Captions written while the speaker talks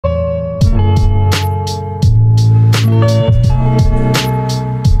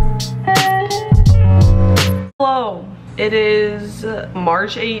It is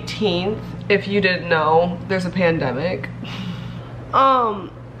March 18th. If you didn't know, there's a pandemic.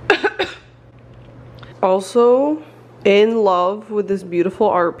 Also in love with this beautiful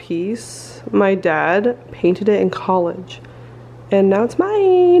art piece. My dad painted it in college and now it's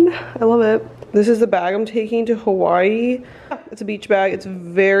mine. I love it. This is the bag I'm taking to Hawaii. It's a beach bag. It's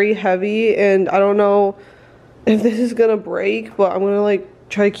very heavy and I don't know if this is gonna break, but I'm gonna like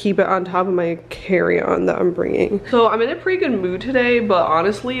try to keep it on top of my carry-on that I'm bringing. So I'm in a pretty good mood today, but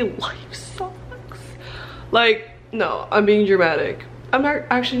honestly, life sucks. Like, no, I'm being dramatic. I'm not,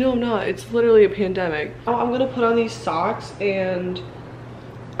 actually, no, I'm not. It's literally a pandemic. I'm gonna put on these socks and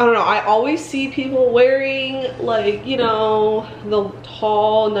I don't know, I always see people wearing like, you know, the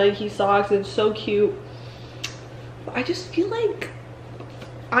tall Nike socks and it's so cute. But I just feel like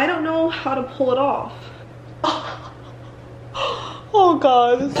I don't know how to pull it off. Oh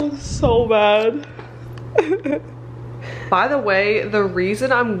god, this looks so bad. By the way, the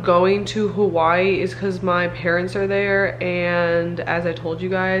reason I'm going to Hawaii is because my parents are there, and as I told you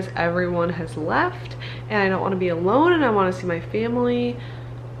guys, everyone has left and I don't want to be alone and I want to see my family.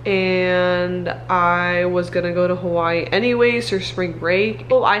 And I was gonna go to Hawaii anyways for spring break.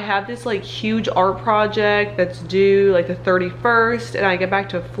 So I have this like huge art project that's due like the 31st and I get back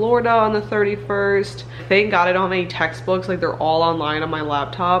to Florida on the 31st. Thank God I don't have any textbooks, like they're all online on my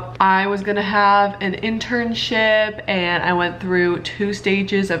laptop. I was gonna have an internship and I went through 2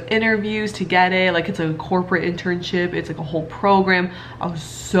 stages of interviews to get it. Like it's a corporate internship, it's like a whole program. I was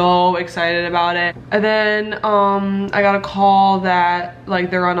so excited about it. And then I got a call that like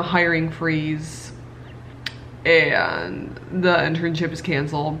they're on a hiring freeze and the internship is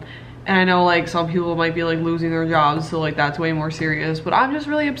canceled. And I know like some people might be like losing their jobs, so like that's way more serious, but I'm just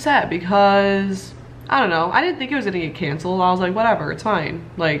really upset because I don't know, I didn't think it was gonna get canceled. I was like, whatever, it's fine,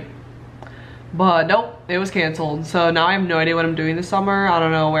 like, but nope, it was canceled. So now I have no idea what I'm doing this summer. I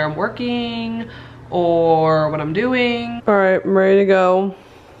don't know where I'm working or what I'm doing. All right, I'm ready to go.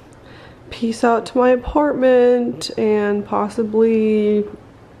 Peace out to my apartment and possibly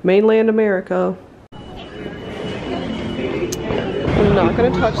mainland America. I'm not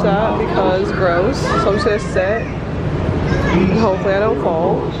gonna touch that because gross, so I'm just gonna sit and hopefully I don't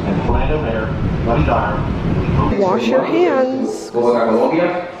fall. Wash your hands.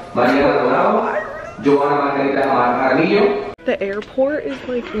 The airport is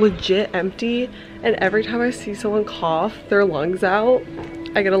like legit empty and every time I see someone cough their lungs out,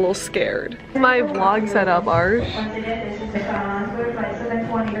 I get a little scared. My vlog set up, Arsh.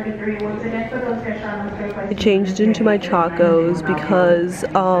 I changed into my chacos because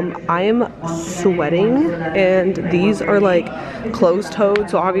I am sweating and these are like closed-toed,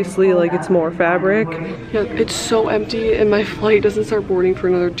 so obviously like it's more fabric. Yeah, it's so empty and my flight doesn't start boarding for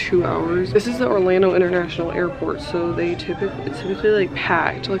another 2 hours. This is the Orlando International Airport, so it's typically like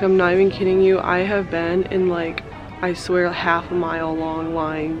packed. Like I'm not even kidding you, I have been in like, I swear, half a mile long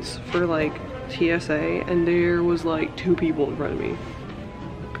lines for like TSA and there was like 2 people in front of me.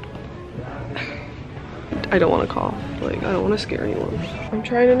 I don't want to cough, like I don't want to scare anyone. I'm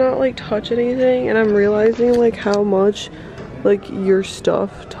trying to not like touch anything and I'm realizing like how much like your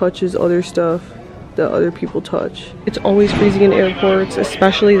stuff touches other stuff that other people touch. It's always freezing in airports,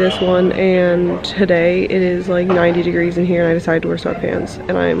 especially this one, and today it is like 90 degrees in here and I decided to wear sweatpants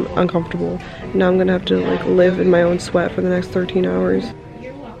and I'm uncomfortable. Now I'm gonna have to like live in my own sweat for the next 13 hours.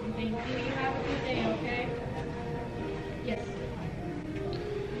 You're welcome. Thank you. You have a good day, okay? Yes.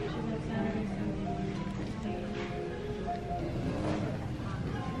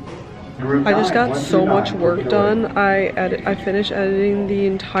 I just got so much work done. I finished editing the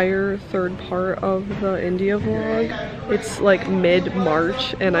entire 3rd part of the India vlog. It's like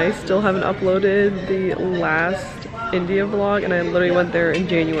mid-March and I still haven't uploaded the last India vlog and I literally went there in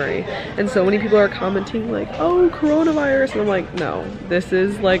January. And so many people are commenting like, oh, coronavirus, and I'm like, no, this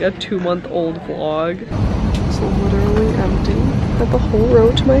is like a 2-month-old vlog. It's literally empty. I have the whole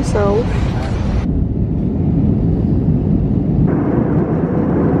row to myself.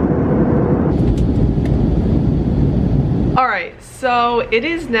 Alright, so it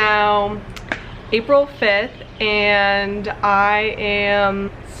is now April 5th and I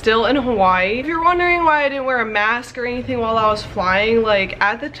am still in Hawaii. If you're wondering why I didn't wear a mask or anything while I was flying, like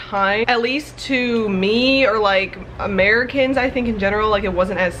at the time, at least to me or like Americans, I think in general, like it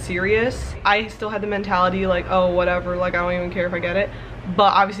wasn't as serious. I still had the mentality like, oh, whatever, like I don't even care if I get it.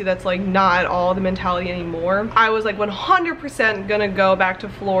 But obviously that's like not at all the mentality anymore. I was like 100% gonna go back to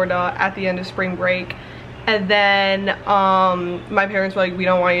Florida at the end of spring break. And then my parents were like, we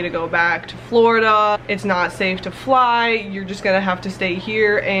don't want you to go back to Florida. It's not safe to fly. You're just gonna have to stay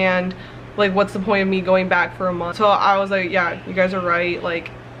here. And like what's the point of me going back for a month? So I was like, yeah, you guys are right,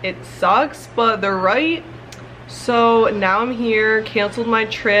 like it sucks, but they're right. So now I'm here, canceled my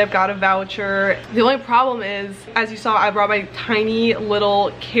trip, got a voucher. The only problem is, as you saw, I brought my tiny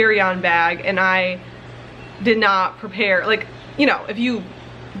little carry-on bag and I did not prepare. Like, you know, if you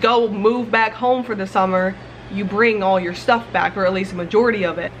go move back home for the summer, you bring all your stuff back, or at least a majority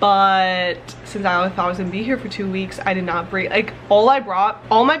of it. But since I thought I was gonna be here for 2 weeks, I did not bring, like, all I brought,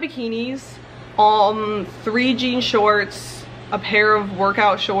 all my bikinis, 3 jean shorts, a pair of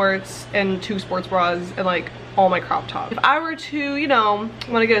workout shorts, and 2 sports bras, and like all my crop tops. If I were to, you know,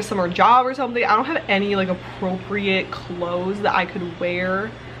 want to get a summer job or something, I don't have any like appropriate clothes that I could wear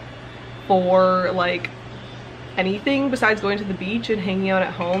for like anything besides going to the beach and hanging out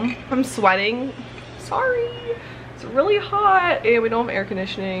at home. I'm sweating, sorry, it's really hot and we don't have air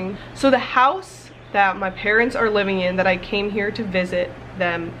conditioning. So the house that my parents are living in, that I came here to visit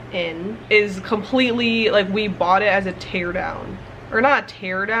them in, is completely, like, we bought it as a tear down. Or not a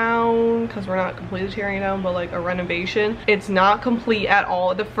tear down, because we're not completely tearing it down, but like a renovation. It's not complete at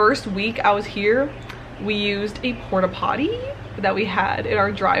all. The first week I was here, we used a porta potty that we had in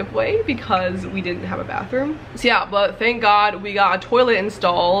our driveway because we didn't have a bathroom. So yeah, but thank God we got a toilet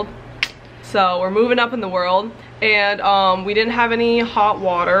installed. So we're moving up in the world, and we didn't have any hot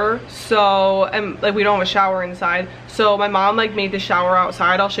water, so, and like we don't have a shower inside. So my mom like made the shower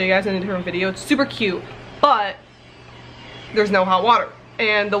outside. I'll show you guys in a different video. It's super cute, but there's no hot water,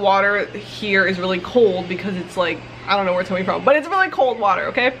 and the water here is really cold because it's like, I don't know where it's coming from, but it's really cold water,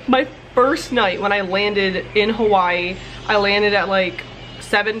 okay? My first night when I landed in Hawaii, I landed at like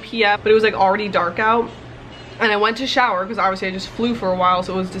 7 p.m. but it was like already dark out, and I went to shower because obviously I just flew for a while,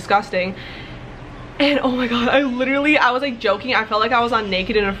 so it was disgusting. And oh my god, I was like joking, I felt like I was on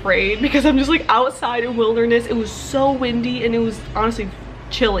Naked and Afraid because I'm just like outside in wilderness. It was so windy and it was honestly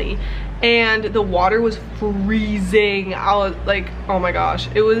chilly, and the water was freezing. I was like, oh my gosh,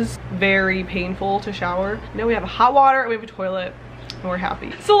 it was very painful to shower. Now we have hot water and we have a toilet and we're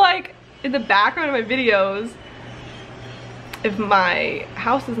happy. So like in the background of my videos, if my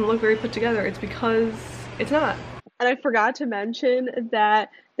house doesn't look very put together, it's because it's not. And I forgot to mention that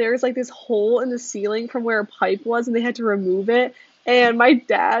there's like this hole in the ceiling from where a pipe was, and they had to remove it. And my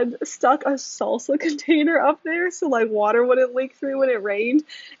dad stuck a salsa container up there so like water wouldn't leak through when it rained.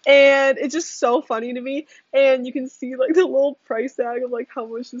 And it's just so funny to me. And you can see like the little price tag of like how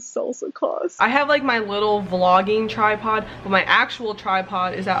much this salsa costs. I have like my little vlogging tripod, but my actual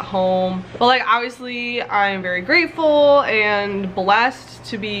tripod is at home. But like obviously I'm very grateful and blessed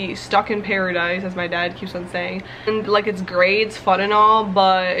to be stuck in paradise, as my dad keeps on saying. And like it's great, it's fun and all,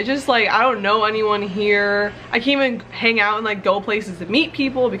 but it's just like I don't know anyone here. I can't even hang out and like go places to meet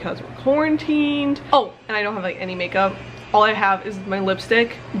people because we're quarantined. Oh, and I don't have like any makeup. All I have is my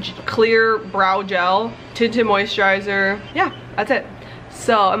lipstick, clear brow gel, tinted moisturizer. Yeah, that's it.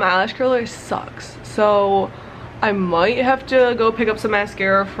 So my eyelash curler sucks. So I might have to go pick up some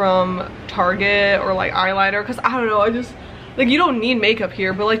mascara from Target or like eyeliner, because I don't know, I just, like, you don't need makeup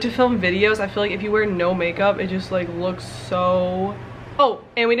here, but like to film videos, I feel like if you wear no makeup, it just like looks so... Oh,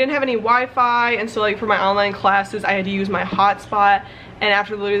 and we didn't have any Wi-Fi, and so like for my online classes, I had to use my hotspot, and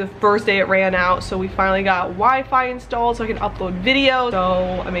after literally the first day it ran out, so we finally got Wi-Fi installed so I can upload videos.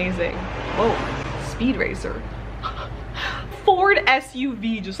 So amazing. Whoa, speed racer. Ford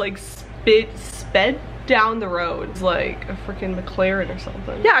SUV just like sped down the road. It's like a freaking McLaren or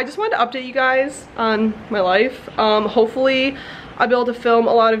something. Yeah, I just wanted to update you guys on my life. Hopefully I'll be able to film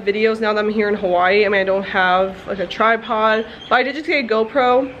a lot of videos now that I'm here in Hawaii. I mean, I don't have like a tripod, but I did just get a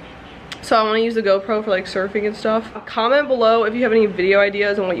GoPro, so I want to use the GoPro for like surfing and stuff. Comment below if you have any video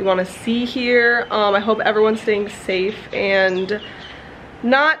ideas on what you want to see here. I hope everyone's staying safe and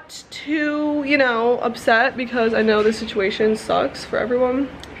not too, you know, upset, because I know the situation sucks for everyone.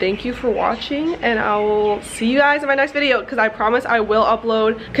 Thank you for watching, and I will see you guys in my next video, because I promise I will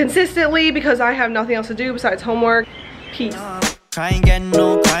upload consistently because I have nothing else to do besides homework. Peace. Cry and get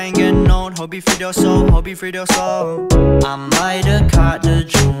no, hobby free your soul, hobby free your soul. I might have caught the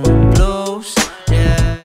June blues, yeah.